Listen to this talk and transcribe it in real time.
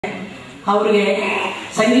ಅವರಿಗೆ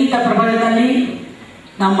ಸಂಗೀತ ಪ್ರಬಂಧದಲ್ಲಿ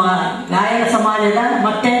ನಮ್ಮ ಗಾಯನ ಸಮಾಜದ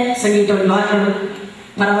ಮತ್ತೆ ಸಂಗೀತ ವಿಭಾಗಗಳು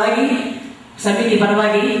ಪರವಾಗಿ ಸಮಿತಿ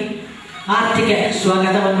ಪರವಾಗಿ ಆರ್ಥಿಕ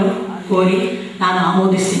ಸ್ವಾಗತವನ್ನು ಕೋರಿ ನಾನು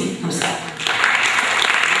ಆಮೋದಿಸ್ತೀನಿ. ನಮಸ್ಕಾರ.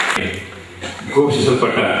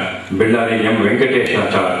 ಘೋಷಿಸಲ್ಪಟ್ಟ ಬೆಳ್ಳಾರಿ ಎಂ ವೆಂಕಟೇಶ್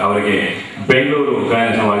ಆಚಾರ್ ಅವರಿಗೆ ಬೆಂಗಳೂರು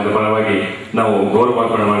ಗಾಯನ ಸಮಾಜದ ಪರವಾಗಿ ನಾವು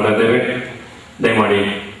ಗೌರವಾರ್ಪಣೆ ಮಾಡ್ತಾ ಇದ್ದೇವೆ. ದಯಮಾಡಿ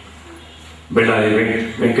ಬೆಳ್ಳಾರಿ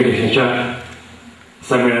ವೆಂಕಟೇಶ್ ಆಚಾರ್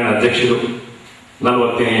ಸಮ್ಮೇಳನ ಅಧ್ಯಕ್ಷರು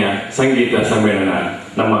 40ನೇ ಸಂಗೀತ ಸಮ್ಮೇಳನ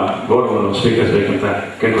ನಮ್ಮ ಗೌರವವನ್ನು ಸ್ವೀಕರಿಸಬೇಕಂತ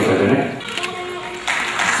ಕೇಳ್ಕೊತಾ ಇದ್ದೇನೆ.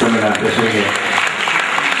 ಸಮ್ಮೇಳನ ಅಧ್ಯಕ್ಷರಿಗೆ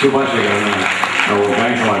ಶುಭಾಶಯಗಳನ್ನು ನಾವು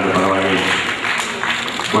ಗಾಯನ ಸಮಾಜದ ಪರವಾಗಿ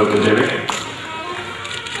ಕೋರುತ್ತಿದ್ದೇವೆ.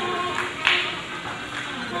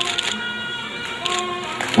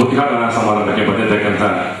 ಉದ್ಘಾಟನಾ ಸಮಾರಂಭಕ್ಕೆ ಬಂದಿರತಕ್ಕಂಥ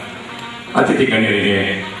ಅತಿಥಿ ಗಣ್ಯರಿಗೆ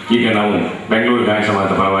ಈಗ ನಾವು ಬೆಂಗಳೂರು ಗಾಯನ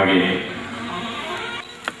ಸಮಾಜದ ಪರವಾಗಿ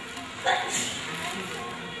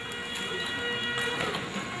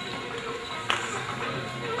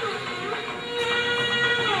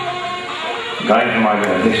ಗಾಯನ ಸಮಾಜದ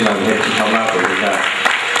ಅಧ್ಯಕ್ಷರಾದ ಎಚ್ ಅವರಿಂದ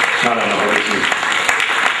ಶಾಲೆಯನ್ನು ಹೊರಡಿಸಿ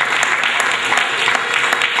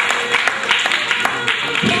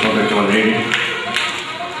ಪುಷ್ಪಗುಚ್ಛವನ್ನು ನೀಡಿ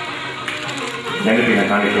ನೆನಪಿನ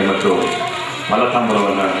ಕಾಣಿಕೆ ಮತ್ತು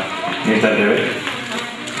ಮಲತಾಂಬೂಲವನ್ನು ನೀಡ್ತಾ ಇದ್ದೇವೆ.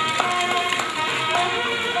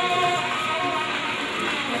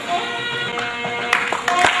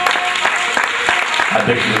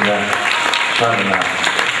 ಅಧ್ಯಕ್ಷರಿಂದ ಶಾಲೆಯನ್ನು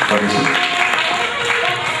ಹೊರಡಿಸಿ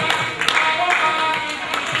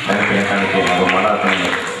ನೆನಪಿನ ಕಾಣಿಕೆ ಹಾಗೂ ಮಲತಾಂಬೂಲ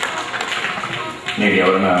ನೀಡಿ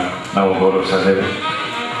ಅವರನ್ನು ನಾವು ಗೌರವಿಸ್ತಾ ಇದ್ದೇವೆ.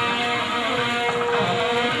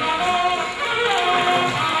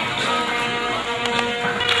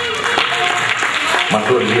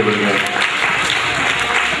 ಮತ್ತು ಇಲ್ಲಿಯವರೆಗೆ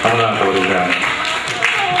ಅಮರನಾಥ್ ಅವರಿಂದ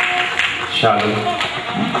ಶಾಲು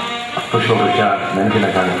ಪುಷ್ಪಗುಚ್ಛ ನೆನಪಿನ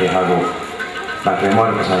ಕಾಣಿಕೆ ಹಾಗೂ ಡಾಕ್ಟರ್ ಎಂ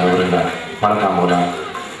ಆರ್ ಪ್ರಸಾದ್ ಅವರಿಂದ ಮಲತಾಂಬೂಲ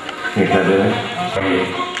ನೀಡ್ತಾ ಇದ್ದೇವೆ.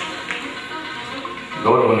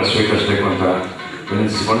 ಗೌರವವನ್ನು ಸ್ವೀಕರಿಸಬೇಕು ಅಂತ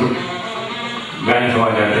ವಿನಂತಿಸಿಕೊಂಡು ಗಾಯನ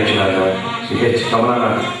ಸಮಾಜ ಅಧ್ಯಕ್ಷರಾದ ಶ್ರೀ ಎಚ್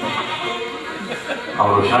ಕಮಲನಾಥ್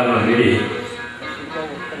ಅವರು ಶಾಲನ್ನು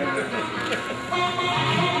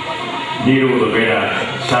ನೀಡುವುದು ಬೇಡ,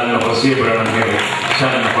 ಶಾಲನ್ನು ಹೊಸಿಯೇ ಬಿಡೋಣ ಅಂತ ಹೇಳಿ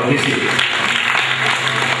ಶಾಲನ್ನು ಹೊಂದಿಸಿ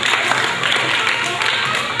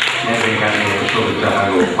ಪುಷ್ಪಗುಚ್ಛ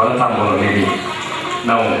ಹಾಗೂ ಮಲತಾಂಬೂಲ ನೀಡಿ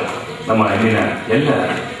ನಾವು ನಮ್ಮ ಇಂದಿನ ಎಲ್ಲ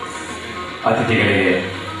ಅತಿಥಿಗಳಿಗೆ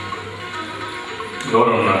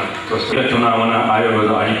ಗೌರವವನ್ನು ತೋರಿಸಿದ ಚುನಾವಣಾ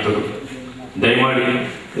ಆಯೋಗದ ಆಯುಕ್ತರು ದಯಮಾಡಿ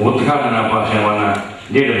ಉದ್ಘಾಟನಾ ಭಾಷಣವನ್ನು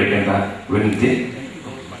ನೀಡಬೇಕೆಂತ ವಿನಂತಿ.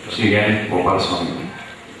 Shri N Gopalaswamy.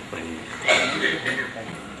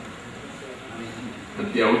 At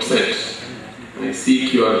the outset, I seek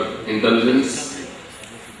your indulgence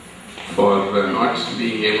for not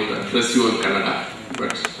being able to address you in Kannada,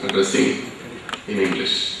 but addressing in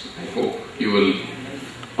English. I hope you will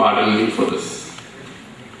pardon me for this.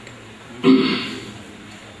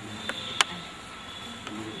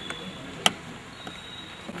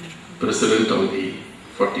 President of the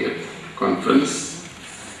 40th conference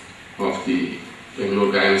of the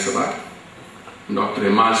Bangalore Gayana Sabha, Dr.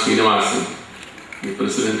 M.R. Srinivasan, the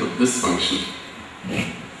president of this function,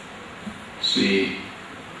 Sri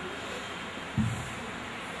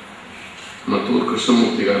Mathur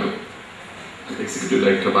Krishnamurthy Garu, Executive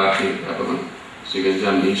Director Bharati Bhavan, Sri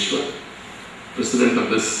Ganjam Nishwar, president of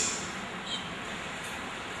this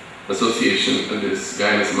association, and this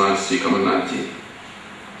Gayana Samaj, Sri Kamalnathji,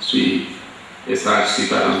 Sri S.R.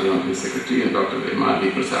 Sitaram, the secretary, and Dr. M.R.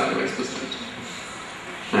 Prasad, the vice president,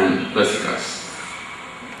 and Rasikas.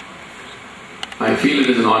 I feel it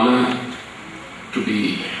is an honor to be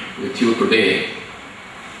with you today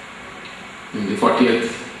in the 40th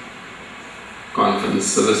conference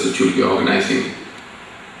service which you will be organizing,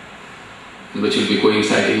 which will be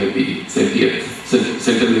coinciding with the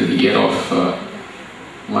centenary year of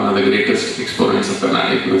one of the greatest exponents of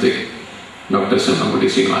Carnatic music, Dr. Samaja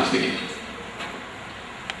Srinivas.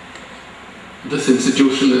 This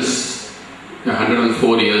institution is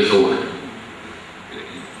 104 years old.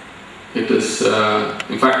 It is,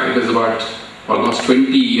 in fact, it is about almost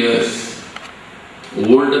 20 years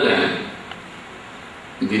older than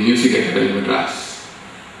the Music Academy Madras.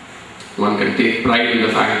 One can take pride in the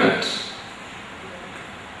fact that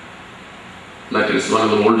it is one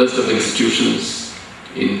of the oldest of institutions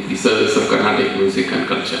in the service of Carnatic music and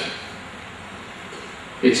culture.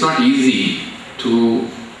 It's not easy to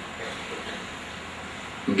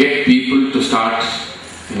get people to start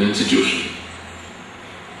an institution.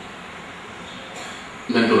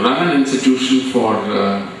 Then to run an institution for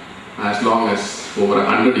as long as over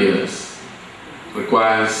 100 years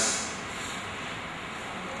requires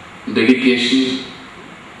dedication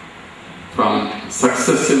from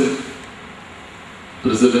successive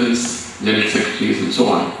presidents, general secretaries and so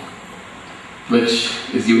on, which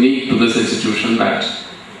is unique to this institution that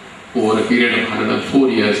over a period of 104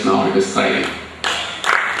 years now it is thriving.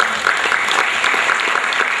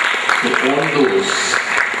 So all those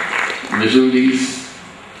visionaries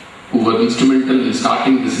who were instrumental in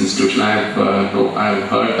starting this institution, I have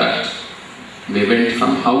heard that they went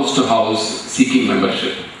from house to house seeking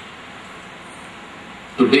membership.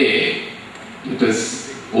 Today, it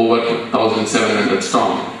is over 1,700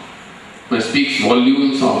 strong. It speaks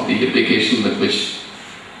volumes of the dedication with which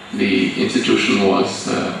the institution was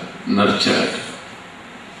nurtured.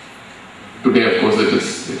 Today, of course,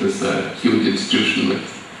 it is a huge institution with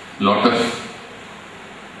a lot of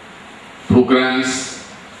programs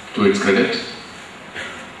to its credit.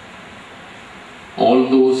 All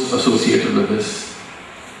those associated with this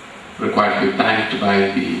require to be thanked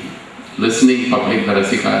by the listening public, the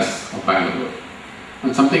Rasikas of Bangalore.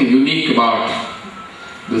 And something unique about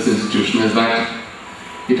this institution is that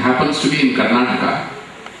it happens to be in Karnataka,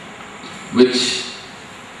 which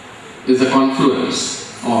is a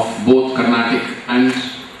confluence of both Carnatic and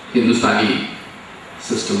Hindustani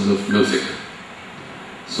systems of music.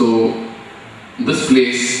 So this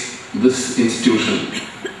place, this institution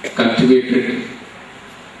cultivated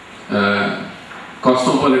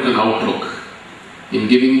cosmopolitan outlook in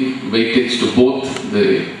giving weightage to both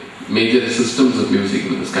the major systems of music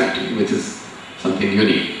in this country, which is something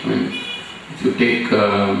unique. I mean, if you take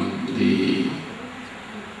the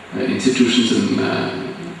institutions in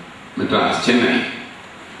Madras, Chennai,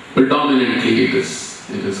 predominantly it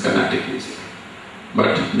is Carnatic music.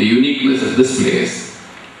 But the uniqueness of this place,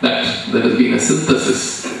 that there has been a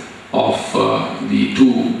synthesis of the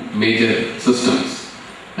two major systems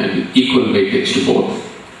and equal weightage to both,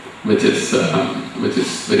 which is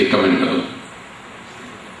very commendable.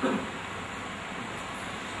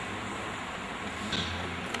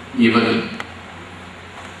 Even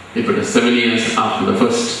if it is 7 years after the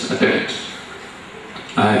first attempt,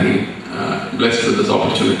 I have been blessed with this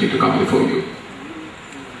opportunity to come before you.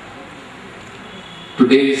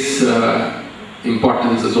 Today's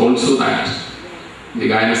importance is also that the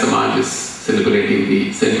Gayana Samaja is celebrating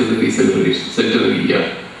the centenary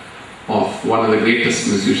year of one of the greatest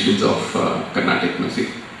musicians of Carnatic music,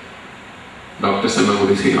 Dr.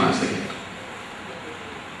 Samaja.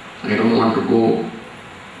 I don't want to go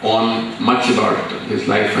on much about his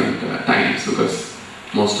life and times, because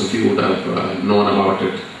most of you would have known about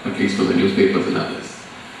it, at least from the newspapers and others.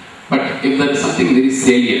 But if there is something very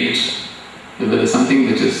salient, if there is something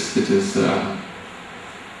which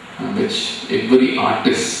every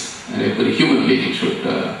artist and every human being should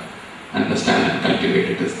understand and cultivate,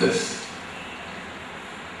 it is this.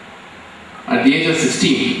 At the age of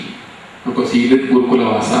 16, of course, he did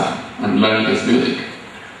Gurukula Vasa and learned his music.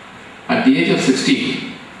 At the age of 16,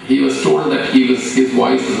 he was told that his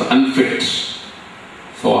voice is unfit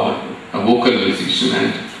for a vocal musician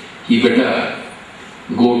and he better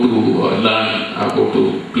go to learn, go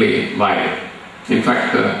to play violin. In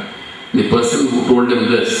fact, the person who told him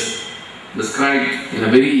this described in a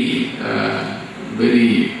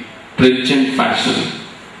very trenchant fashion.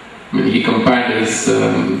 I mean, he compared his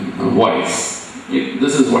voice.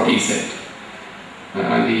 This is what he said.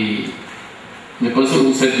 The person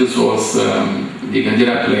who said this was the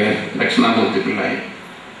Ganjira player, Dakshinamurthy Pillai.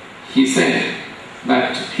 He said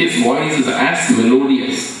that his voice is as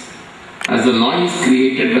melodious as the noise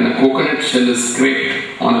created when a coconut shell is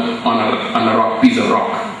scraped on a piece of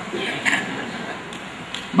rock.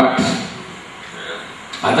 But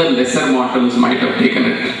other lesser mortals might have taken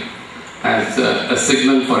it as a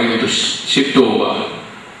signal for him to shift over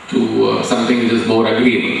to something which is more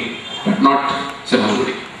agreeable, but not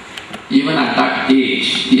Chamangudi. Even at that age,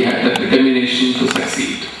 he had the determination to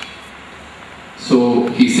succeed. So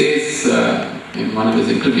he says in one of his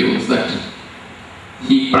interviews that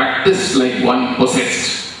he practiced like one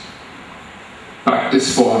possessed.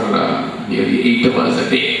 Practiced for nearly 8 hours a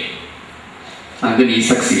day. And then he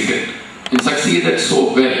succeeded. He succeeded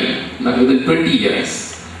so well that within 20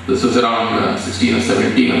 years, this was around 16 or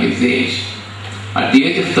 17 of his age, at the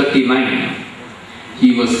age of 39,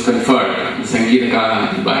 he was conferred the Sangeeta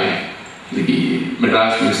Kalanti by the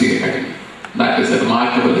Madras Music Academy. That is a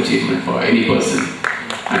remarkable achievement for any person.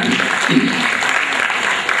 And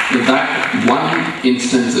that one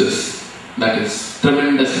instance that is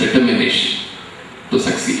tremendous determination to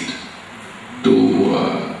succeed,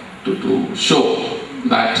 to show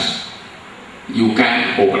that you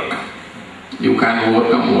can overcome. You can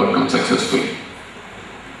overcome successfully.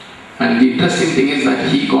 And the interesting thing is that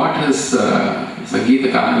he got his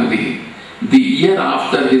Sangeeta Kalanidhi, the year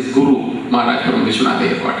after his guru, Maharaj Param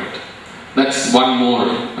Vishwanath got it. That's one more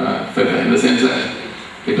feather, in the sense that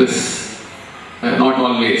it is not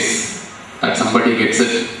always that somebody gets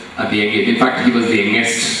it at the young age. In fact, he was the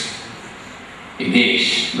youngest in age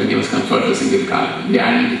when he was conferred to Sangeeta Kalanidhi,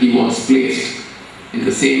 and he was placed in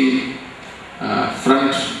the same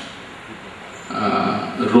front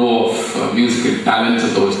row of musical talents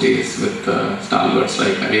of those days with stalwarts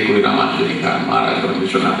like Avekuri Ramanujalinga, Maharaj Param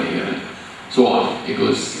Vishwanath and so on. It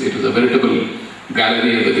was a veritable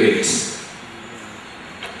gallery of the greats.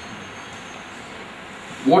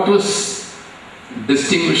 What was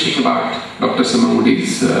distinguishing about Dr.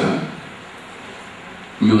 Samamudi's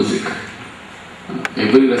music?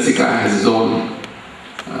 Every Rasika has his own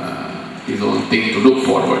thing to look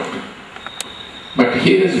forward to. But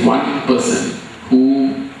here is one person who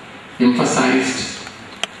emphasized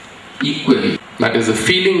equally, that is the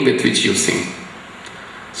feeling with which you sing.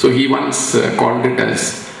 So he once called it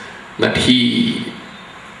as that he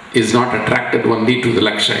is not attracted only to the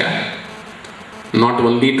Lakshaya, not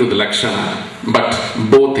only to the Lakshana, but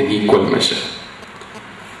both in equal measure.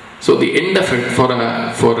 So the end of it for a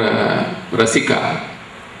Rasika,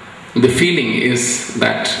 the feeling is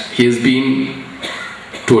that he has been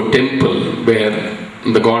to a temple where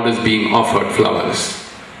the god is being offered flowers.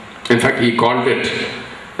 In fact, he called the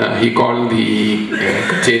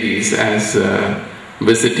kacheris as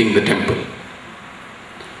visiting the temple.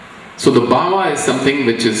 So the bhava is something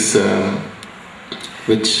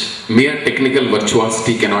which mere technical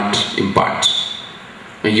virtuosity cannot impart.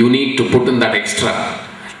 You need to put in that extra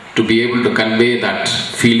to be able to convey that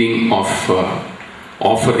feeling of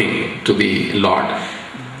offering to the Lord.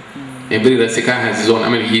 Every Rasika has his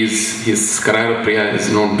own, his Karara Priya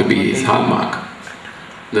is known to be his hallmark.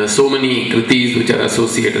 There are so many kritis which are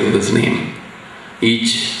associated with his name.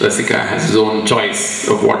 Each Rasika has his own choice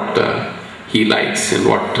of what he likes and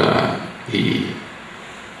what he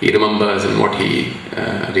remembers and what he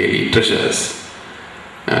really treasures.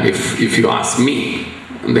 And if you ask me,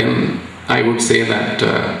 then I would say that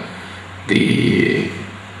the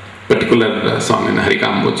particular song in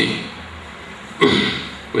Harikamboji,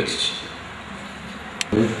 which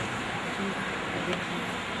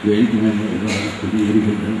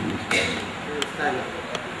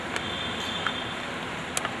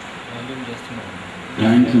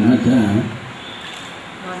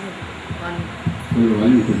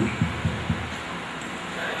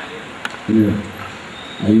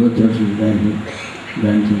ಐವತ್ತು ವರ್ಷದಿಂದ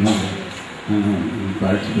ಡ್ಯಾನ್ಸನ್ನು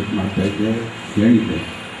participate ಮಾಡ್ತಾಯಿದ್ದೆ, ಹೇಳಿದ್ದೆ.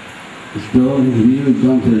 ಎಷ್ಟೋ ಹಿರಿಯ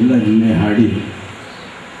ವಿದ್ವಾಂಸರೆಲ್ಲ ನಿನ್ನೆ ಹಾಡಿ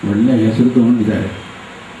ಒಳ್ಳೆಯ ಹೆಸರು ತಗೊಂಡಿದ್ದಾರೆ.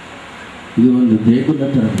 ಇದು ಒಂದು ದೇಗುಲ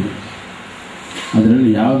ಥರ,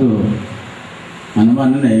 ಅದರಲ್ಲಿ ಯಾವುದು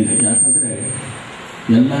ಅನುಮಾನನೇ ಇಲ್ಲ. ಯಾಕಂದರೆ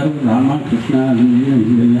ಎಲ್ಲರೂ ರಾಮ ಕೃಷ್ಣ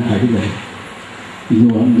ಇದೆಲ್ಲ ಹಾಡಿದ್ದಾರೆ. ಇದು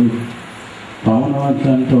ಒಂದು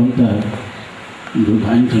ಪಾವನವಾದಂಥ ಒಂದು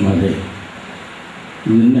ಗಾಯನ ಸಮಾಜ.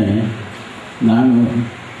 ಇದನ್ನೇ ನಾನು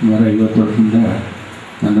 150 ವರ್ಷದಿಂದ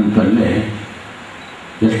ನನ್ನನ್ನು ಕಲ್ಲೆ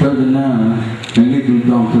ಎಷ್ಟೋ ಜನ ಸಂಗೀತ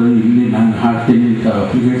ವಿದ್ವಾಂಸರು ಇಲ್ಲಿ ನಾನು ಹಾಡ್ತೀನಿ ಅಂತ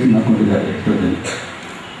ಅಪ್ಲಿಕೇಶನ್ ಹಾಕ್ಕೊಂಡಿದ್ದಾರೆ ಎಷ್ಟೋ ಜನ.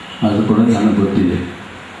 ಅದು ಕೂಡ ನನಗೆ ಗೊತ್ತಿದೆ.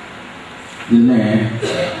 ಇದನ್ನೇ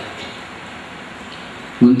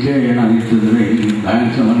ಮುಂಚೆ ಏನಾಗಿರ್ತಂದರೆ ಈ ಗಾಯನ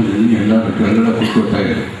ಸಮಾಜದಲ್ಲಿ ಎಲ್ಲರೂ ಕೆಳಗಡೆ ಕೂತ್ಕೊಳ್ತಾ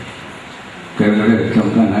ಇದ್ದಾರೆ. ಕೆಳಗಡೆ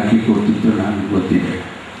ಚಮಕಾನ ಹಾಕಿ ಕೊಡ್ತಿದ್ದು ನನಗೆ ಗೊತ್ತಿದೆ.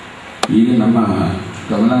 ಈಗ ನಮ್ಮ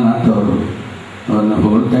ಕಮಲನಾಥ್ ಅವ್ರನ್ನ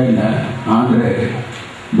ಹೊಗಳ್ತಾ ಇಲ್ಲ, ಆದರೆ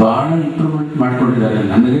ಭಾಳ ಇಂಪ್ರೂವ್ಮೆಂಟ್ ಮಾಡ್ಕೊಂಡಿದ್ದಾರೆ.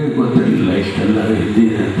 ನನಗೆ ಗೊತ್ತಿರಲಿಲ್ಲ ಇಷ್ಟೆಲ್ಲ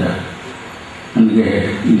ಇದ್ದಿದೆ ಅಂತ. ನನಗೆ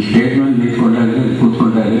ಈ ಸ್ಟೇಜ್ ಮೇಲೆ ನಿಂತ್ಕೊಂಡಾಗ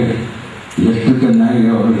ಕೂತ್ಕೊಂಡಾಗ ಎಷ್ಟು ಚೆನ್ನಾಗಿ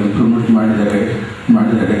ಅವರು ಇಂಪ್ರೂವ್ಮೆಂಟ್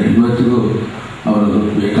ಮಾಡಿದ್ದಾರೆ. ಇವತ್ತಿಗೂ ಅವರು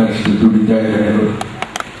ಬೇಕಾದಷ್ಟು ದುಡಿತಾ ಇದ್ದಾರೆ.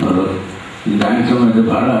 ಅವರು ಈ ಗಾಯನ ಸಮಾಜ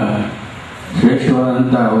ಭಾಳ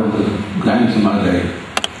ಶ್ರೇಷ್ಠವಾದಂಥ ಒಂದು ಗಾಯನ ಸಮಾಜ.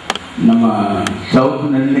 ನಮ್ಮ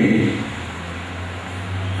ಸೌತ್ನಲ್ಲಿ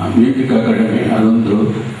ಮ್ಯೂಸಿಕ್ ಅಕಾಡೆಮಿ ಅದೊಂದು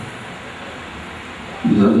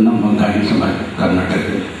ನಮ್ಮ ಗಾಯನ ಸಮಾಜ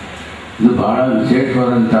ಕರ್ನಾಟಕದಲ್ಲಿ. ಇದು ಭಾಳ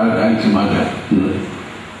ವಿಶೇಷವಾದಂಥ ಗಾಯನ ಸಮಾಜ.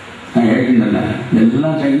 ನಾನು ಹೇಳಿದ್ನಲ್ಲ, ಎಲ್ಲ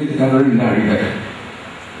ಸಂಗೀತಕಾರರು ಇಲ್ಲ ಹಾಡಿದ್ದಾರೆ.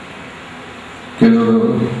 ಕೆಲವರು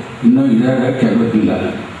ಇನ್ನೂ ಇದ್ದಾರೆ, ಕೆಲವರು ಇಲ್ಲ.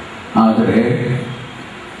 ಆದರೆ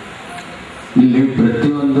ಇಲ್ಲಿ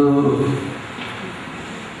ಪ್ರತಿಯೊಂದು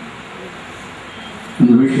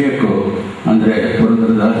ವಿಷಯಕ್ಕೂ ಅಂದರೆ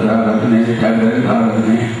ಪುರಂದರದಾಸರ ಆರಾಧನೆ, ತ್ಯಾಗರಾಜರ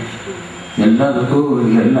ಆರಾಧನೆ, ಎಲ್ಲದಕ್ಕೂ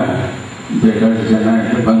ಇಲ್ಲೆಲ್ಲ ಬೇಕಾದಷ್ಟು ಜನ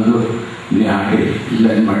ಬಂದು ಇಲ್ಲಿ ಹಾಡಿ ಇಲ್ಲ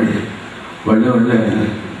ಮಾಡಿ ಒಳ್ಳೆ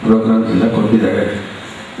ಪ್ರೋಗ್ರಾಮ್ಸ್ ಎಲ್ಲ ಕೊಟ್ಟಿದ್ದಾರೆ.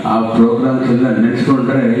 ಆ ಪ್ರೋಗ್ರಾಮ್ಸ್ ಎಲ್ಲ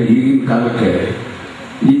ನೆನೆಸ್ಕೊಂಡ್ರೆ ಈಗಿನ ಕಾಲದ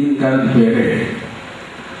ಬೇರೆ.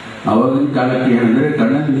 ಆವಾಗಿನ ಕಾಲಕ್ಕೆ ಏನಂದರೆ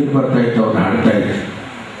ಕಣ್ಣಲ್ಲಿ ನೀರು ಬರ್ತಾಯಿತ್ತು, ಅವ್ರು ಹಾಡ್ತಾಯಿದ್ರು.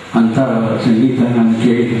 ಅಂಥ ಸಂಗೀತ ನಾನು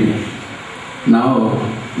ಕೇಳಿದ್ದೀನಿ. ನಾವು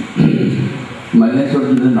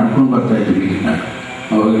ಮಲ್ಲೇಶ್ವರದಿಂದ ನಡ್ಕೊಂಡು ಬರ್ತಾಯಿದ್ವಿ.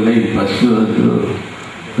 ಅವಾಗೆಲ್ಲ ಈ ಬಸ್ಸು ಅದು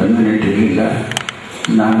ಕನ್ವೀನಿಯಂಟ್ ಇರಲಿಲ್ಲ.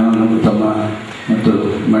 ನಾನು ನಮ್ಮ ತಮ್ಮ ಮತ್ತು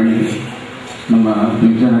ಮಣಿ ನಮ್ಮ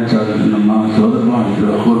ವಿಜ್ಞಾನಾಚಾರ ನಮ್ಮ ಸೋದರ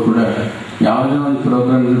ಇದ್ದರು, ಅವರು ಕೂಡ ಯಾವುದೇ ಒಂದು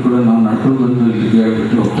ಪ್ರೋಗ್ರಾಮ್ಗಳು ಕೂಡ ನಾವು ನಡ್ಕೊಂಡು ಬಂದು ಇಲ್ಲಿಗೆ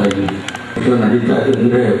ಹೇಳ್ಬಿಟ್ಟು ಹೋಗ್ತಾಯಿದ್ವಿ. ಇದು ನಡೀತಾ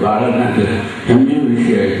ಇದ್ದರೆ ಭಾಳ ನನಗೆ ಹೆಮ್ಮೆಯ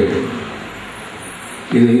ವಿಷಯ ಆಯಿತು.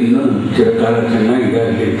 ಇದು ಇನ್ನೂ ಚಿರಕಾಲ ಚೆನ್ನಾಗಿದೆ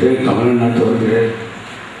ಅಂತ ಕಮಲನಾಥ್ ಅವರಿಗೆ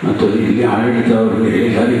ಮತ್ತು ಇಲ್ಲಿ ಆಡಳಿತ ಅವರಿಗೆ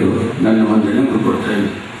ಎಲ್ಲರಿಗೂ ನನ್ನ ವಂದನೆ ಕೊಡ್ತಾಯಿದ್ದೆ.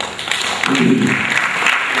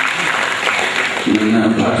 ನನ್ನ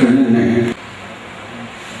ಭಾಷಣನೇ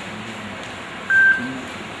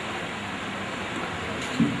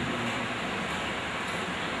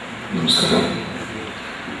ನಮಸ್ಕಾರ.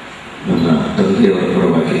 ನನ್ನ ತಂದೆಯವರ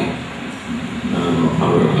ಪರವಾಗಿ ನಾನು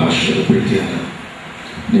ಅವರ ಭಾಷಣದ ಪ್ರೀತಿಯನ್ನು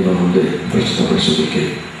ನಿಮ್ಮ ಮುಂದೆ ಪ್ರಸ್ತುತಪಡಿಸೋದಕ್ಕೆ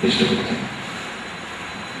ಇಷ್ಟಪಡ್ತೇನೆ.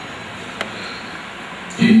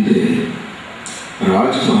 ಹಿಂದೆ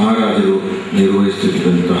ರಾಜ ಮಹಾರಾಜರು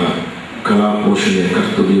ನಿರ್ವಹಿಸುತ್ತಿದ್ದಂತಹ ಕಲಾ ಪೋಷಣೆಯ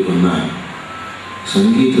ಕರ್ತವ್ಯವನ್ನು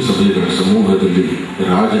ಸಂಗೀತ ಸಭೆಗಳ ಸಮೂಹದಲ್ಲಿ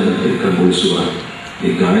ರಾಜನಂತೆ ಕಂಗೊಳಿಸುವ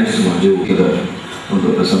ಈ ಗಾಯನ ಸಮಾಜದ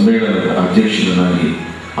ಒಂದು ಸಮ್ಮೇಳನದ ಅಧ್ಯಕ್ಷನಾಗಿ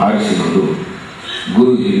ಆರಿಸಿಕೊಂಡು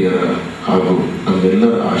ಗುರು ಹಿರಿಯರ ಹಾಗೂ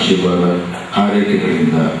ತಮ್ಮೆಲ್ಲರ ಆಶೀರ್ವಾದ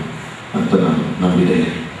ಹಾರೈಕೆಗಳಿಂದ ಅಂತ ನಾನು ನಂಬಿದ್ದೇನೆ.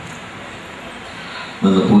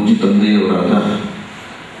 ನನ್ನ ಪೂಜ್ಯ ತಂದೆಯವರಾದ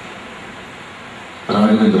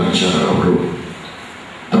ರಾಘವೇಂದ್ರ ಆಚಾರ್ ಅವರು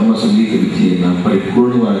ತಮ್ಮ ಸಂಗೀತ ವಿದ್ಯೆಯನ್ನು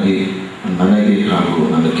ಪರಿಪೂರ್ಣವಾಗಿ ನನಗೆ ಹಾಗೂ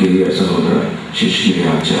ನನ್ನ ಕಿರಿಯ ಸಹೋದರ ಶಿಷ್ಯ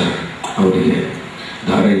ಆಚಾರ್ ಅವರಿಗೆ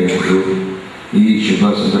ಧಾರೆಯಾದರು. ಈ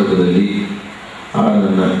ಶುಭ ಸಂದರ್ಭದಲ್ಲಿ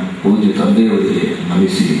ನನ್ನ ಪೂಜ್ಯ ತಂದೆಯವರಿಗೆ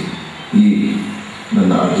ನಮಿಸಿ ಈ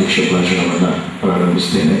ನನ್ನ ಅಧ್ಯಕ್ಷ ಭಾಷಣವನ್ನು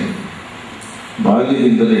ಪ್ರಾರಂಭಿಸ್ತೇನೆ.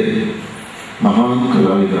 ಬಾಲ್ಯದಿಂದಲೇ ಮಹಾನ್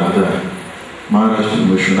ಕಲಾವಿದರಾದ ಮಹಾರಾಷ್ಟ್ರ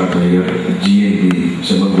ವಿಶ್ವನಾಥ ಅಯ್ಯರ್, GNB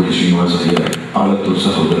ಸಮಗುಡಿ ಶ್ರೀನಿವಾಸ ಅಯ್ಯರ್, ಆಲತ್ತೂರು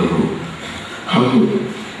ಸಹೋದರರು ಹಾಗೂ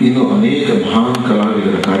ಇನ್ನು ಅನೇಕ ಮಹಾನ್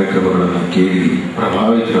ಕಲಾವಿದರ ಕಾರ್ಯಕ್ರಮಗಳನ್ನು ಕೇಳಿ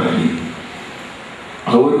ಪ್ರಭಾವಿತರಾಗಿ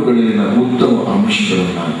ಅವರುಗಳಲ್ಲಿನ ಉತ್ತಮ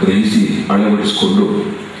ಅಂಶಗಳನ್ನು ಗ್ರಹಿಸಿ ಅಳವಡಿಸಿಕೊಂಡು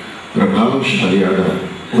ಪ್ರಭಾವಶಾಲಿಯಾದ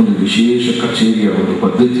ಒಂದು ವಿಶೇಷ ಕಚೇರಿಯ ಒಂದು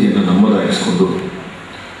ಪದ್ಧತಿಯನ್ನು ನಮ್ಮದಾಗಿಸಿಕೊಂಡು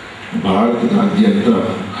ಭಾರತದಾದ್ಯಂತ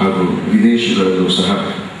ಹಾಗೂ ವಿದೇಶಗಳಲ್ಲೂ ಸಹ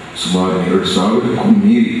ಸುಮಾರು 2000ಕ್ಕೂ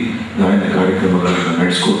ಮೀರಿ ಗಾಯನ ಕಾರ್ಯಕ್ರಮಗಳನ್ನು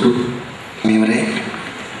ನಡೆಸಿಕೊಟ್ಟು ಇವರೇ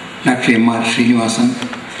ಡಾಕ್ಟರ್ MR ಶ್ರೀನಿವಾಸನ್,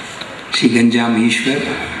 ಶ್ರೀ ಗಂಜಾಮ್ ಈಶ್ವರ್,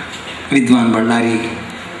 ವಿದ್ವಾನ್ ಬಳ್ಳಾರಿ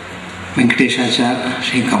ವೆಂಕಟೇಶ್ ಆಚಾರ್,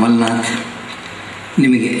 ಶ್ರೀ ಕಮಲ್ನಾಥ್,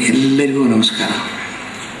 ನಿಮಗೆ ಎಲ್ಲರಿಗೂ ನಮಸ್ಕಾರ.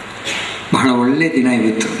 ಬಹಳ ಒಳ್ಳೆಯ ದಿನ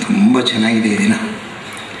ಇವತ್ತು, ತುಂಬ ಚೆನ್ನಾಗಿದೆ ಈ ದಿನ.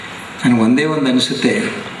 ನನಗೆ ಒಂದೇ ಒಂದು ಅನಿಸುತ್ತೆ,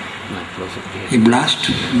 ಈ ಬ್ಲಾಸ್ಟ್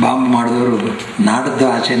ಬಾಂಬ್ ಮಾಡಿದವರು ನಾಡದ್ದು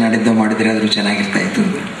ಆಚೆ ನಾಡಿದ್ದು ಮಾಡಿದರೆ ಆದರೂ ಚೆನ್ನಾಗಿರ್ತಾಯಿತ್ತು.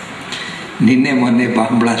 ನಿನ್ನೆ ಮೊನ್ನೆ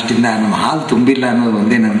ಬಾಂಬ್ ಬ್ಲಾಸ್ಟಿಂದ ನಮ್ಮ ಹಾಲು ತುಂಬಿಲ್ಲ ಅನ್ನೋದು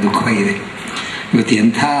ಒಂದೇ ನನ್ನ ದುಃಖವಾಗಿದೆ. ಇವತ್ತು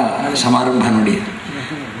ಎಂಥ ಸಮಾರಂಭ ನೋಡಿ.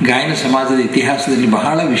 ಗಾಯನ ಸಮಾಜದ ಇತಿಹಾಸದಲ್ಲಿ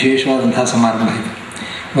ಬಹಳ ವಿಶೇಷವಾದಂಥ ಸಮಾರಂಭ ಇದು.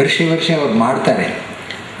 ವರ್ಷ ಅವ್ರು ಮಾಡ್ತಾರೆ,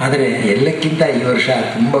 ಆದರೆ ಎಲ್ಲಕ್ಕಿಂತ ಈ ವರ್ಷ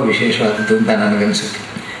ತುಂಬ ವಿಶೇಷವಾದದ್ದು ಅಂತ ನನಗನ್ಸುತ್ತೆ.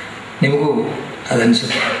 ನಿಮಗೂ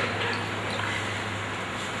ಅದನ್ನಿಸುತ್ತೆ.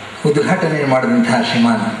 ಉದ್ಘಾಟನೆ ಮಾಡಿದಂತಹ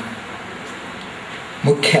ಶ್ರೀಮಾನ್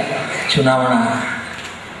ಮುಖ್ಯ ಚುನಾವಣಾ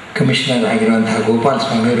ಕಮಿಷನರ್ ಆಗಿರುವಂತಹ ಗೋಪಾಲ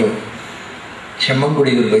ಸ್ವಾಮಿಯವರು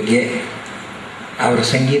ಶಮ್ಮಂಗುಡಿಯವ್ರ ಬಗ್ಗೆ, ಅವರ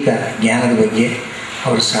ಸಂಗೀತ ಜ್ಞಾನದ ಬಗ್ಗೆ,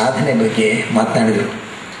 ಅವರ ಸಾಧನೆ ಬಗ್ಗೆ ಮಾತನಾಡಿದರು.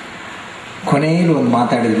 ಕೊನೆಯಲ್ಲಿ ಒಂದು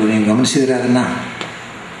ಮಾತಾಡಿದರು, ನೀವು ಗಮನಿಸಿದರೆ ಅದನ್ನು,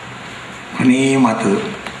 ಕೊನೆಯ ಮಾತು,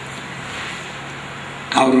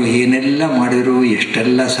 ಅವರು ಏನೆಲ್ಲ ಮಾಡಿದರು,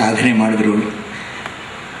 ಎಷ್ಟೆಲ್ಲ ಸಾಧನೆ ಮಾಡಿದ್ರು.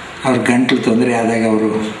 ಅವ್ರ ಗಂಟಲು ತೊಂದರೆ ಆದಾಗ ಅವರು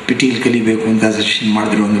ಪಿಟೀಲ್ ಕಲಿಬೇಕು ಅಂತ ಸಜೆಷನ್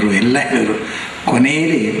ಮಾಡಿದ್ರು ಅಂದರು, ಎಲ್ಲ ಹೇಳಿದ್ರು.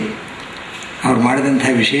 ಕೊನೆಯಲ್ಲಿ ಅವ್ರು ಮಾಡಿದಂಥ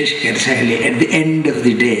ವಿಶೇಷ ಕೆಲಸ ಹೇಳಿ at the end of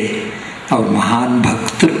the day ಅವ್ರ ಮಹಾನ್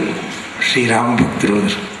ಭಕ್ತರು, ಶ್ರೀರಾಮ ಭಕ್ತರು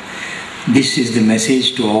ಅಂದರು. This is the message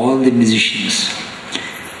to all the musicians.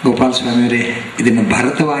 Gopala ಸ್ವಾಮಿಯವರೇ ಇದನ್ನು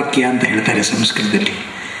ಭರತವಾಕ್ಯ ಅಂತ ಹೇಳ್ತಾರೆ ಸಂಸ್ಕೃತದಲ್ಲಿ.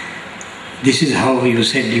 This is how you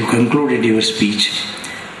said, you concluded your speech.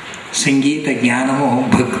 ಸಂಗೀತ ಜ್ಞಾನವು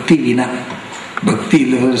ಭಕ್ತಿ ವಿನ, ಭಕ್ತಿ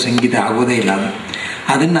ಇಲ್ಲದ ಸಂಗೀತ ಆಗೋದೇ ಇಲ್ಲ.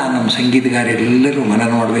 ಅದನ್ನು ನಮ್ಮ ಸಂಗೀತಗಾರರೆಲ್ಲರೂ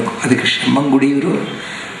ಮನನ ಮಾಡಬೇಕು. ಅದಕ್ಕೆ ಶಮ್ಮಂಗುಡಿಯವರು,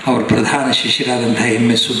 ಅವರ ಪ್ರಧಾನ ಶಿಷ್ಯರಾದಂಥ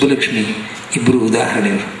MS ಸುಬ್ಬಲಕ್ಷ್ಮಿ ಇಬ್ಬರು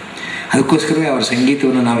ಉದಾಹರಣೆಯವರು. ಅದಕ್ಕೋಸ್ಕರವೇ ಅವರ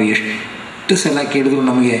ಸಂಗೀತವನ್ನು ನಾವು ಎಷ್ಟು ಸಲ ಕೇಳಿದ್ರು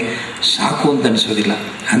ನಮಗೆ ಸಾಕು ಅಂತ ಅನಿಸೋದಿಲ್ಲ.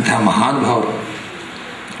 ಅಂತಹ ಮಹಾನುಭಾವರು.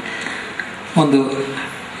 ಒಂದು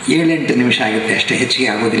 7-8 ನಿಮಿಷ ಆಗುತ್ತೆ ಅಷ್ಟೇ, ಹೆಚ್ಚಿಗೆ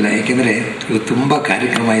ಆಗೋದಿಲ್ಲ. ಏಕೆಂದರೆ ಇವತ್ತು ತುಂಬ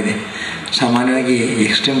ಕಾರ್ಯಕ್ರಮ ಇದೆ. ಸಾಮಾನ್ಯವಾಗಿ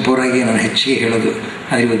ಎಕ್ಸ್ಟೆಂಪೋರಾಗಿ ನಾನು ಹೆಚ್ಚಿಗೆ ಹೇಳೋದು,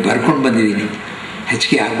 ಆದರೆ ಇವತ್ತು ಬರ್ಕೊಂಡು ಬಂದಿದ್ದೀನಿ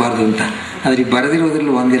ಹೆಚ್ಚಿಗೆ ಆಗಬಾರ್ದು ಅಂತ. ಆದರೆ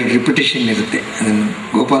ಬರೆದಿರೋದ್ರಲ್ಲಿ 1-2 ರಿಪಿಟೇಷನ್ ಇರುತ್ತೆ. ಅದನ್ನು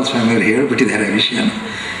ಗೋಪಾಲ ಸ್ವಾಮಿಯವರು ಹೇಳಿಬಿಟ್ಟಿದ್ದಾರೆ ಆ ವಿಷಯನ.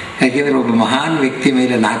 ಯಾಕೆಂದರೆ ಒಬ್ಬ ಮಹಾನ್ ವ್ಯಕ್ತಿ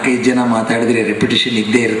ಮೇಲೆ 4-5 ಜನ ಮಾತಾಡಿದರೆ ರೆಪಿಟೇಷನ್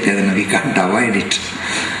ಇದ್ದೇ ಇರುತ್ತೆ. ಅದನ್ನು ವಿ ಕಾಂಟ್ ಅವಾಯ್ಡ್ ಇಟ್.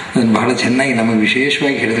 ಅದನ್ನು ಬಹಳ ಚೆನ್ನಾಗಿ ನಮಗೆ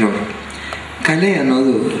ವಿಶೇಷವಾಗಿ ಹೇಳಿದ್ರು ಅವರು. ಕಲೆ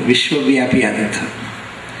ಅನ್ನೋದು ವಿಶ್ವವ್ಯಾಪಿ ಆದಂಥ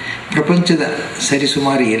ಪ್ರಪಂಚದ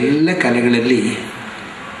ಸರಿಸುಮಾರು ಎಲ್ಲ ಕಲೆಗಳಲ್ಲಿ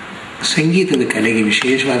ಸಂಗೀತದ ಕಲೆಗೆ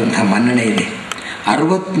ವಿಶೇಷವಾದಂಥ ಮನ್ನಣೆ ಇದೆ.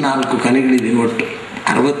 64 ಕಲೆಗಳಿವೆ ಒಟ್ಟು,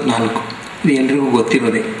 64. ಇದು ಎಲ್ರಿಗೂ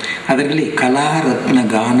ಗೊತ್ತಿರೋದೆ. ಅದರಲ್ಲಿ ಕಲಾರತ್ನ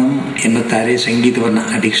ಗಾನಂ ಎನ್ನುತ್ತಾರೆ ಸಂಗೀತವನ್ನು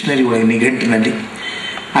ಆ ಡಿಕ್ಷನರಿ ಒಳಗೆ, ನಿಘಂಟಿನಲ್ಲಿ.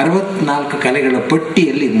 64 ಕಲೆಗಳ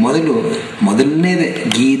ಪಟ್ಟಿಯಲ್ಲಿ ಮೊದಲನೇದೇ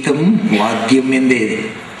ಗೀತಂ ವಾದ್ಯಂ ಎಂದೇ ಇದೆ.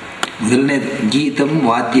 ಮೊದಲನೇದು ಗೀತಂ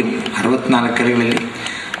ವಾದ್ಯಂ. 64 ಕಲೆಗಳಲ್ಲಿ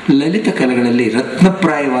ಲಲಿತ ಕಲೆಗಳಲ್ಲಿ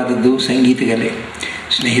ರತ್ನಪ್ರಾಯವಾದದ್ದು ಸಂಗೀತ ಕಲೆ.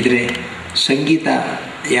 ಸ್ನೇಹಿತರೆ, ಸಂಗೀತ,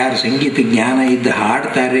 ಯಾರು ಸಂಗೀತ ಜ್ಞಾನ ಇದ್ದು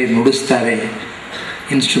ಹಾಡ್ತಾರೆ, ನುಡಿಸ್ತಾರೆ,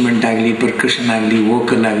 ಇನ್ಸ್ಟ್ರೂಮೆಂಟ್ ಆಗಲಿ, ಪರ್ಕಷನ್ ಆಗಲಿ,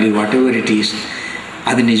 ವೋಕಲ್ ಆಗಲಿ, ವಾಟ್ ಎವರ್ ಇಟ್ ಈಸ್,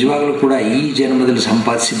 ಅದು ನಿಜವಾಗಲೂ ಕೂಡ ಈ ಜನ್ಮದಲ್ಲಿ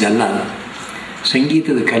ಸಂಪಾದಿಸಿದ್ದಲ್ಲ. ಅದು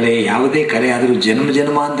ಸಂಗೀತದ ಕಲೆ, ಯಾವುದೇ ಕಲೆ ಆದರೂ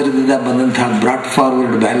ಜನ್ಮಾಂತರದಿಂದ ಬಂದಂತಹ ಬ್ರಾಟ್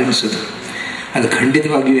ಫಾರ್ವರ್ಡ್ ಬ್ಯಾಲೆನ್ಸ್ ಅದು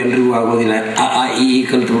ಖಂಡಿತವಾಗಿಯೂ ಎಲ್ಲರಿಗೂ ಆಗೋದಿಲ್ಲ. ಈ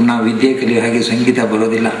ಕಲಿತು ನಾವು ವಿದ್ಯೆ ಕಲಿಯೋ ಹಾಗೆ ಸಂಗೀತ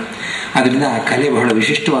ಬರೋದಿಲ್ಲ. ಅದರಿಂದ ಆ ಕಲೆ ಬಹಳ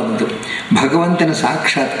ವಿಶಿಷ್ಟವಾದದ್ದು. ಭಗವಂತನ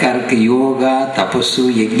ಸಾಕ್ಷಾತ್ಕಾರಕ್ಕೆ ಯೋಗ, ತಪಸ್ಸು,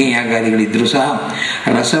 ಯಜ್ಞಯಾಗಾದಿಗಳಿದ್ದರೂ ಸಹ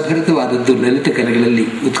ರಸಭರಿತವಾದದ್ದು ಲಲಿತ ಕಲೆಗಳಲ್ಲಿ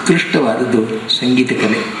ಉತ್ಕೃಷ್ಟವಾದದ್ದು ಸಂಗೀತ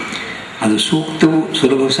ಕಲೆ. ಅದು ಸೂಕ್ತವೂ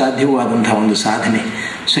ಸುಲಭ ಸಾಧ್ಯವೂ ಆದಂತಹ ಒಂದು ಸಾಧನೆ.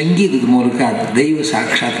 ಸಂಗೀತದ ಮೂಲಕ ದೈವ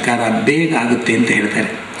ಸಾಕ್ಷಾತ್ಕಾರ ಬೇಗ ಆಗುತ್ತೆ ಅಂತ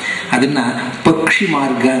ಹೇಳ್ತಾರೆ. ಅದನ್ನು ಪಕ್ಷಿ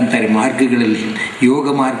ಮಾರ್ಗ ಅಂತಾರೆ. ಮಾರ್ಗಗಳಲ್ಲಿ ಯೋಗ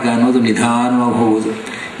ಮಾರ್ಗ ಅನ್ನೋದು ನಿಧಾನವಾಗಿ ಹೋಗೋದು,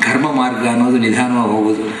 ಕರ್ಮ ಮಾರ್ಗ ಅನ್ನೋದು ನಿಧಾನವಾಗಿ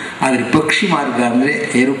ಹೋಗೋದು. ಆದರೆ ಪಕ್ಷಿ ಮಾರ್ಗ ಅಂದರೆ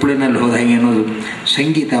ಏರೋಪ್ಲೇನಲ್ಲಿ ಹೋದಾಗೆ ಅನ್ನೋದು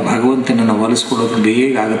ಸಂಗೀತ ಭಗವಂತನನ್ನು ಒಲಿಸ್ಕೊಡೋದು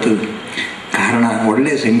ಬೇಗ ಆಗುತ್ತದೆ. ಕಾರಣ,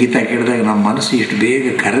 ಒಳ್ಳೆಯ ಸಂಗೀತ ಕೇಳಿದಾಗ ನಮ್ಮ ಮನಸ್ಸು ಎಷ್ಟು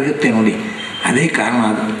ಬೇಗ ಕರಗುತ್ತೆ ನೋಡಿ, ಅದೇ ಕಾರಣ.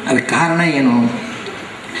 ಅದಕ್ಕೆ ಕಾರಣ ಏನು?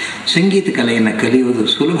 ಸಂಗೀತ ಕಲೆಯನ್ನು ಕಲಿಯೋದು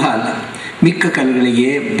ಸುಲಭ ಅಲ್ಲ. ಮಿಕ್ಕ ಕಲೆಗಳಿಗೆ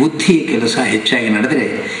ಬುದ್ಧಿಯ ಕೆಲಸ ಹೆಚ್ಚಾಗಿ ನಡೆದರೆ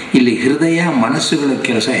ಇಲ್ಲಿ ಹೃದಯ ಮನಸ್ಸುಗಳ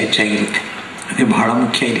ಕೆಲಸ ಹೆಚ್ಚಾಗಿರುತ್ತೆ. ಅದೇ ಬಹಳ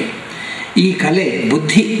ಮುಖ್ಯ ಇಲ್ಲಿ. ಈ ಕಲೆ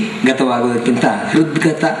ಬುದ್ಧಿಗತವಾಗೋದಕ್ಕಿಂತ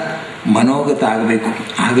ಹೃದ್ಗತ, ಮನೋಗತ ಆಗಬೇಕು.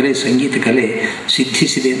 ಆಗಲೇ ಸಂಗೀತ ಕಲೆ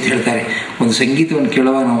ಸಿದ್ಧಿಸಿದೆ ಅಂತ ಹೇಳ್ತಾರೆ. ಒಂದು ಸಂಗೀತವನ್ನು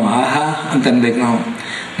ಕೇಳುವಾಗ ನಾವು ಆಹಾ ಅಂತ ಅನ್ಬೇಕು.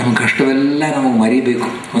 ನಮ್ಮ ಕಷ್ಟವೆಲ್ಲ ನಮಗೆ ಮರಿಬೇಕು.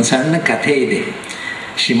 ಒಂದು ಸಣ್ಣ ಕಥೆ ಇದೆ.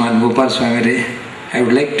 ಶ್ರೀಮಾನ್ Gopal ಸ್ವಾಮಿರೇ, I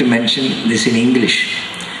would like to mention this in English.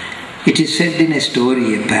 It is said in a story,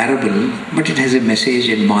 a parable, but it has a message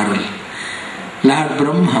and moral. Lord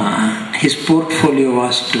Brahma, his portfolio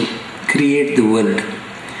was to create the world.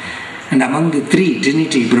 And among the three,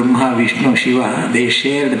 Trinity, Brahma, Vishnu, Shiva, they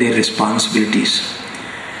shared their responsibilities.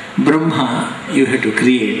 Brahma, you have to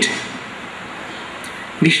create.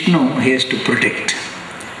 Vishnu has to protect.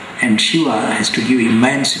 And Shiva has to give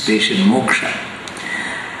emancipation, moksha.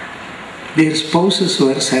 Their spouses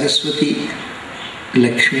were Saraswati,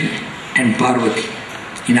 Lakshmi and Parvati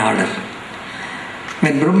in order.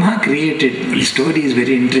 When Brahma created, the story is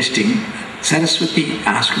very interesting. Saraswati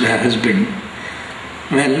asked her husband,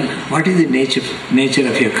 well, what is the nature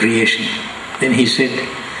of your creation? Then he said,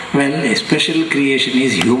 well, a special creation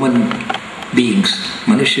is human beings,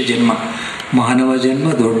 Manushya Janma. Mahanava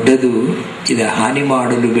Janma doddadu, ida hani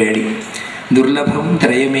madalu bedi. ದುರ್ಲಭಂ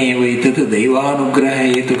ತ್ರಯಮೇವೈತತ್ ದೈವಾನುಗ್ರಹ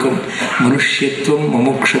ಹೇತುಕಂ ಮನುಷ್ಯತ್ವಂ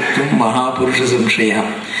ಮಮುಕ್ಷತ್ವಂ ಮಹಾಪುರುಷ ಸಂಶಯ.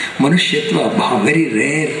 ಮನುಷ್ಯತ್ವ very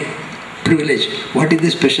rare privilege. What is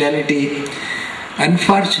the speciality?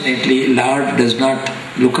 Unfortunately, Lord does not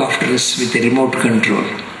look after us with a remote control.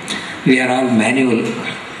 We are all manual.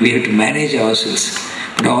 We have to manage ourselves.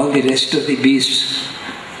 But all the rest of the beasts,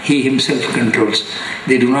 He Himself controls.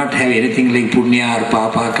 They do not have anything like punya or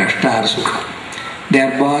papa, kashta or sukha. They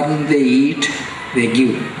are born, they eat, they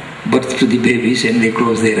give birth to the babies and they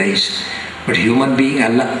close their eyes. But human being,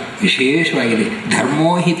 Allah, visheshvagide.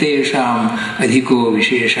 Dharmo hi tesham adhiko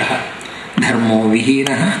visheshaha. Dharmo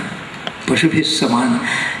vihinaha pashubhis saman.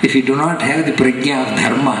 If we do not have the prajna of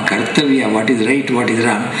dharma, kartavya, what is right, what is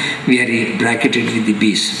wrong, we are bracketed with the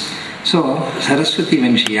beasts. So, Saraswati,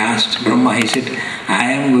 when she asked Brahma, he said,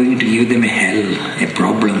 I am going to give them a hell, a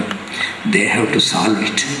problem. They have to solve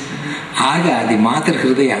it. Aga, the mother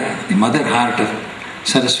hridaya, the mother heart of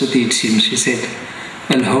Saraswati, it seems, she said,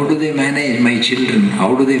 well, how do they manage my children? How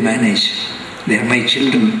do they manage? They are my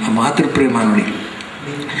children. A matar premanudi.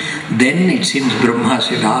 Then it seems Brahma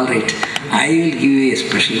said, all right, I will give you a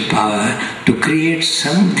special power to create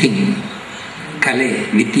something, kale,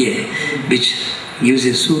 vidya, which gives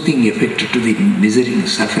a soothing effect to the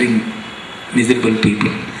suffering, miserable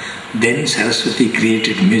people. Then Saraswati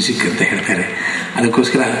created music ಅಂತ ಹೇಳ್ತಾರೆ.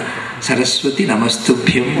 ಅದಕ್ಕೋಸ್ಕರ Saraswati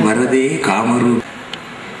ನಮಸ್ತುಭ್ಯಂ ವರದೆ ಕಾಮರು.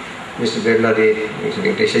 Mr. Bellary, Mr.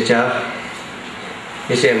 Venkatesh, Achar,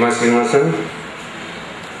 Mr. M. Srinivasan,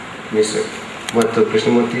 Mr. Mathu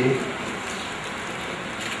Krishnamurthy,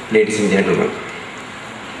 ladies and gentlemen.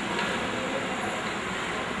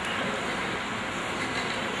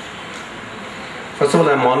 First of all,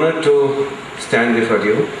 I am honored to stand before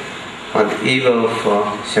you on the eve of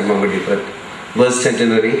Shamamadi birth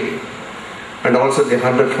centenary and also the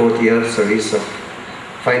 104th year service of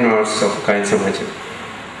fine arts of Gayana Samaja.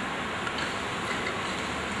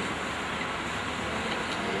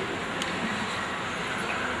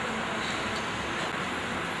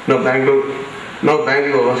 Now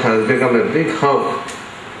Bangalore has become a big hub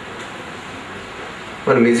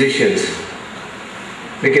for musicians.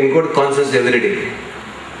 We can go to concerts every day.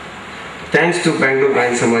 Thanks to Bangalore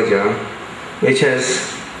Gayana Samaja, which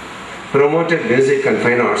has promoted music and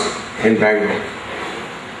fine arts in Bangalore.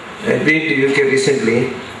 I've been to UK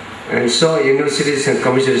recently and saw universities and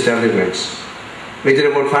commercial establishments which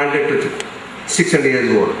are about 500 to 600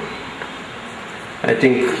 years old. I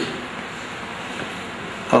think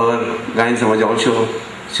our Gayana Samaja also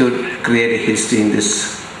should create a history in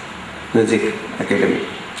this music academy.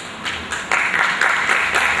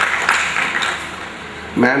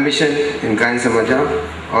 My ambition in Gayana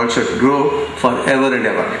Samaja also to grow forever and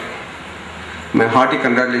ever. My hearty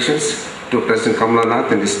congratulations to President Kamala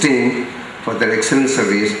Nath and his team for their excellent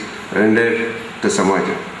service rendered to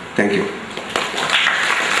Samaja. Thank you.